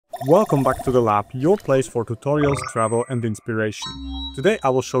Welcome back to the lab, your place for tutorials, travel and inspiration. Today I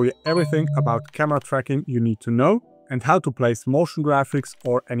will show you everything about camera tracking you need to know and how to place motion graphics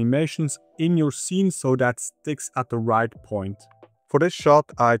or animations in your scene so that sticks at the right point. For this shot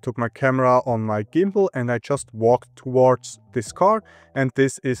I took my camera on my gimbal and I just walked towards this car, and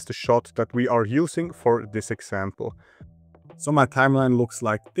this is the shot that we are using for this example. So my timeline looks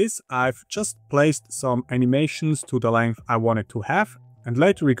like this. I've just placed some animations to the length I wanted to have. And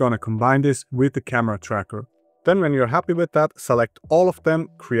later we're gonna combine this with the camera tracker. Then when you're happy with that, select all of them,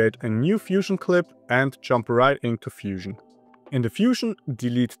 create a new Fusion clip and jump right into Fusion. In the Fusion,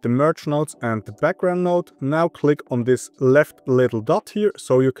 delete the merge nodes and the background node. Now click on this left little dot here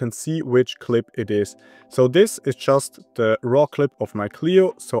so you can see which clip it is. So this is just the raw clip of my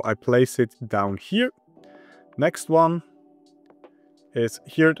Clio, so I place it down here. Next one is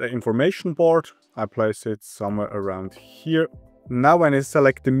here, the information board. I place it somewhere around here. Now when I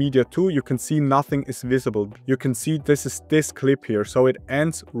select the media 2, you can see nothing is visible. You can see this is this clip here, so it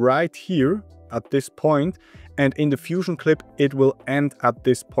ends right here at this point, and in the Fusion clip it will end at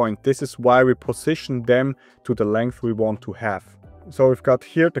this point. This is why we position them to the length we want to have. So we've got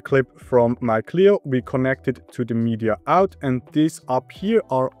here the clip from my Clio, we connect it to the media out, and these up here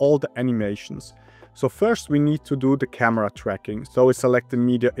are all the animations. So first we need to do the camera tracking. So we select the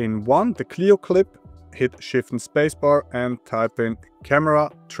media in 1, the Clio clip, hit Shift and Spacebar and type in camera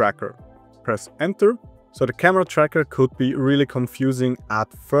tracker. Press enter. So the camera tracker could be really confusing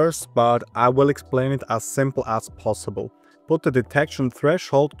at first, but I will explain it as simple as possible. Put the detection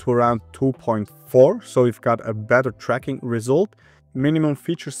threshold to around 2.4, so you've got a better tracking result. Minimum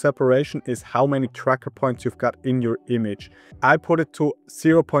feature separation is how many tracker points you've got in your image. I put it to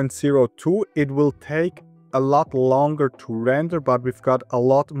 0.02. It will take a lot longer to render, but we've got a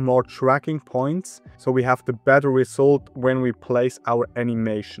lot more tracking points, so we have the better result when we place our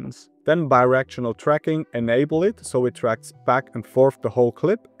animations. Then bidirectional tracking, enable it so it tracks back and forth the whole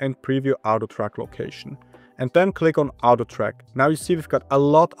clip, and preview auto track location. And then click on auto track. Now you see we've got a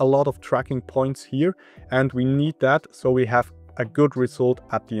lot of tracking points here, and we need that so we have a good result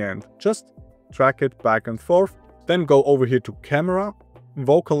at the end. Just track it back and forth. Then go over here to camera.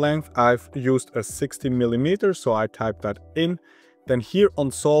 Focal length, I've used a 60mm, so I type that in. Then here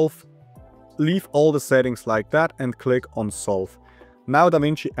on solve, leave all the settings like that and click on solve. Now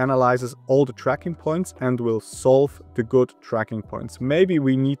DaVinci analyzes all the tracking points and will solve the good tracking points. Maybe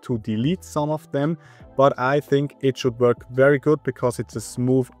we need to delete some of them, but I think it should work very good because it's a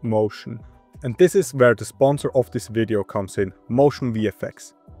smooth motion. And this is where the sponsor of this video comes in,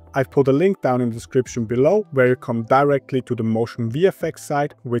 MotionVFX. I've put a link down in the description below where you come directly to the MotionVFX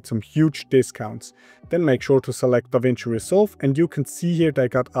site with some huge discounts. Then make sure to select DaVinci Resolve, and you can see here they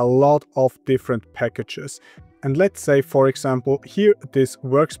got a lot of different packages. And let's say, for example, here this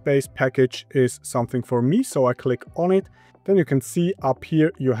workspace package is something for me, so I click on it. Then you can see up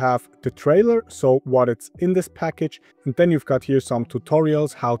here you have the trailer, so what it's in this package, and then you've got here some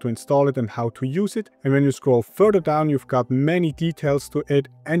tutorials how to install it and how to use it. And when you scroll further down, you've got many details to it,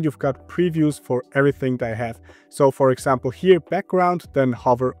 and you've got previews for everything they have. So for example here background, then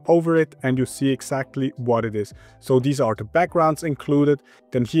hover over it and you see exactly what it is. So these are the backgrounds included.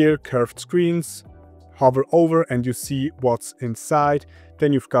 Then here curved screens, hover over and you see what's inside.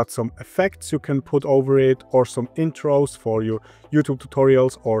 Then you've got some effects you can put over it, or some intros for your YouTube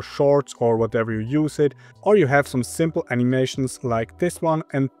tutorials or shorts or whatever you use it. Or you have some simple animations like this one,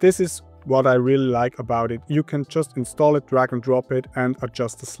 and this is what I really like about it. You can just install it, drag and drop it, and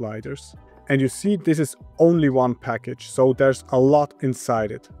adjust the sliders. And you see this is only one package, so there's a lot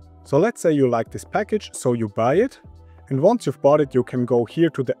inside it. So let's say you like this package, so you buy it. And once you've bought it, you can go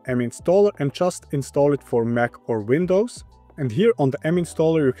here to the M installer and just install it for Mac or Windows. And here on the M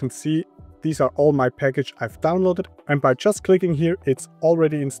installer you can see these are all my package I've downloaded, and by just clicking here it's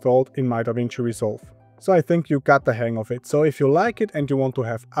already installed in my DaVinci Resolve. So I think you got the hang of it. So if you like it and you want to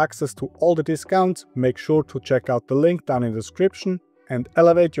have access to all the discounts, make sure to check out the link down in the description and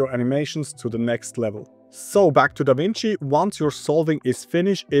elevate your animations to the next level. So back to DaVinci, once your solving is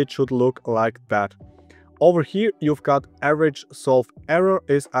finished it should look like that. Over here you've got average solve error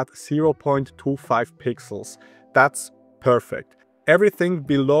is at 0.25 pixels. That's perfect. Everything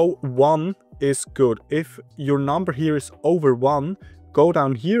below 1 is good. If your number here is over 1, go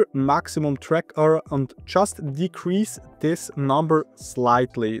down here, maximum track error, and just decrease this number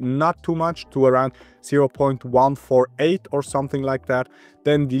slightly, not too much, to around 0.148 or something like that.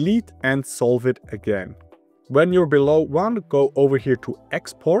 Then delete and solve it again. When you're below 1, go over here to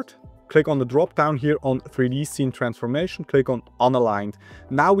export. Click on the drop down here on 3D scene transformation, click on unaligned.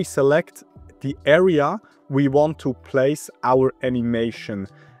 Now we select the area we want to place our animation.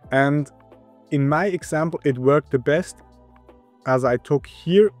 And in my example, it worked the best as I took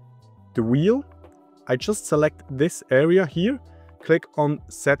here the wheel. I just select this area here, click on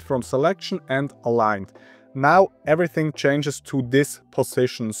Set from Selection and Aligned. Now everything changes to this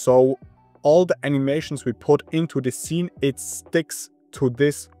position. So all the animations we put into the scene, it sticks to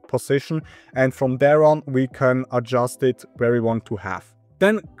this position. And from there on, we can adjust it where we want to have.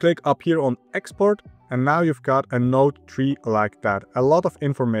 Then click up here on Export. And now you've got a node tree like that. A lot of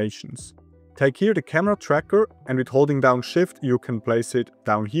informations. Take here the camera tracker, and with holding down Shift, you can place it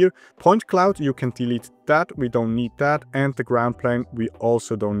down here. Point cloud, you can delete that, we don't need that. And the ground plane, we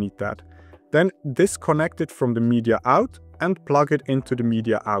also don't need that. Then disconnect it from the media out and plug it into the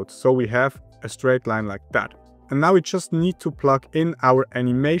media out. So we have a straight line like that. And now we just need to plug in our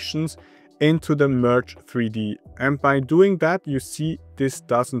animations into the Merge 3D. And by doing that, you see this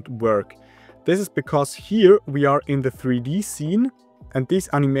doesn't work. This is because here we are in the 3D scene, and these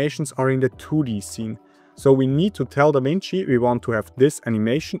animations are in the 2D scene. So we need to tell DaVinci we want to have this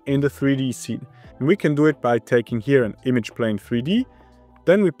animation in the 3D scene. And we can do it by taking here an image plane 3D.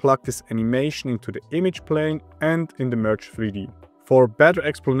 Then we plug this animation into the image plane and in the Merge 3D. For better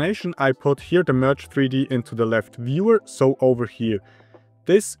explanation, I put here the Merge 3D into the left viewer, so over here.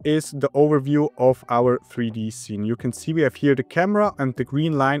 This is the overview of our 3D scene. You can see we have here the camera, and the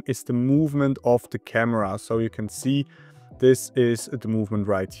green line is the movement of the camera. So you can see this is the movement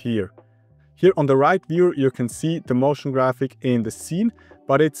right here. Here on the right view, you can see the motion graphic in the scene,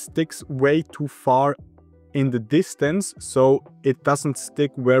 but it sticks way too far in the distance, so it doesn't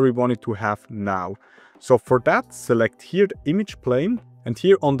stick where we want it to have now. So for that, select here the image plane, and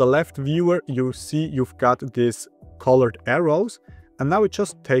here on the left viewer, you see you've got these colored arrows, and now we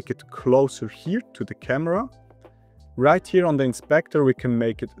just take it closer here to the camera. Right here on the inspector, we can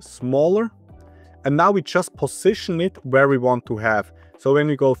make it smaller. And now we just position it where we want to have. So when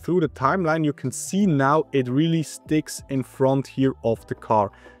we go through the timeline, you can see now it really sticks in front here of the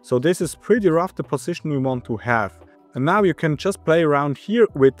car. So this is pretty rough, the position we want to have. And now you can just play around here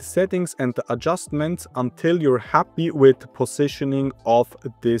with the settings and the adjustments until you're happy with the positioning of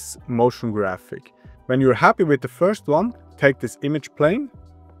this motion graphic. When you're happy with the first one, take this image plane,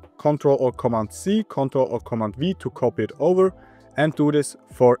 Ctrl or Command C, Ctrl or Command V to copy it over. And do this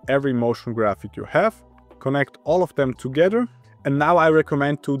for every motion graphic you have. Connect all of them together. And now I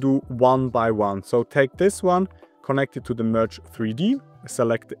recommend to do one by one. So take this one, connect it to the Merge 3D,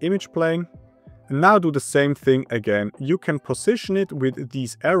 select the image plane. And now do the same thing again. You can position it with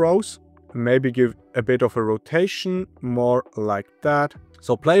these arrows. Maybe give a bit of a rotation, more like that.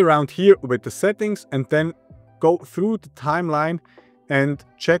 So play around here with the settings and then go through the timeline and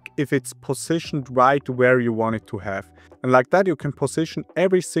check if it's positioned right where you want it to have. And like that, you can position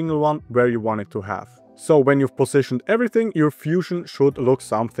every single one where you want it to have. So when you've positioned everything, your fusion should look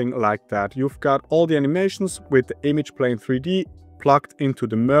something like that. You've got all the animations with the image plane 3D plugged into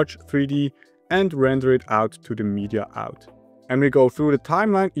the Merge 3D and render it out to the media out. And we go through the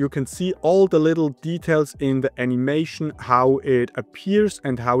timeline, you can see all the little details in the animation, how it appears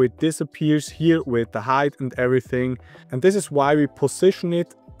and how it disappears here with the height and everything. And this is why we position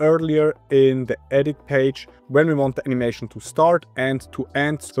it earlier in the edit page when we want the animation to start and to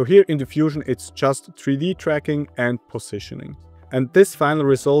end. So here in the Fusion, it's just 3D tracking and positioning. And this final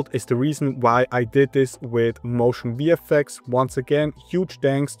result is the reason why I did this with MotionVFX. Once again, huge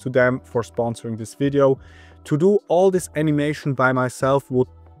thanks to them for sponsoring this video. To do all this animation by myself would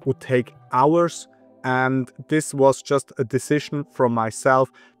take hours, and this was just a decision from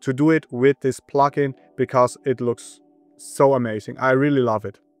myself to do it with this plugin because it looks so amazing. I really love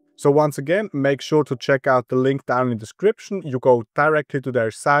it. So once again, make sure to check out the link down in the description. You go directly to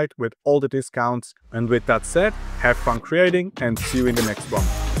their site with all the discounts. And with that said, have fun creating and see you in the next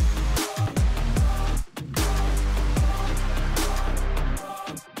one.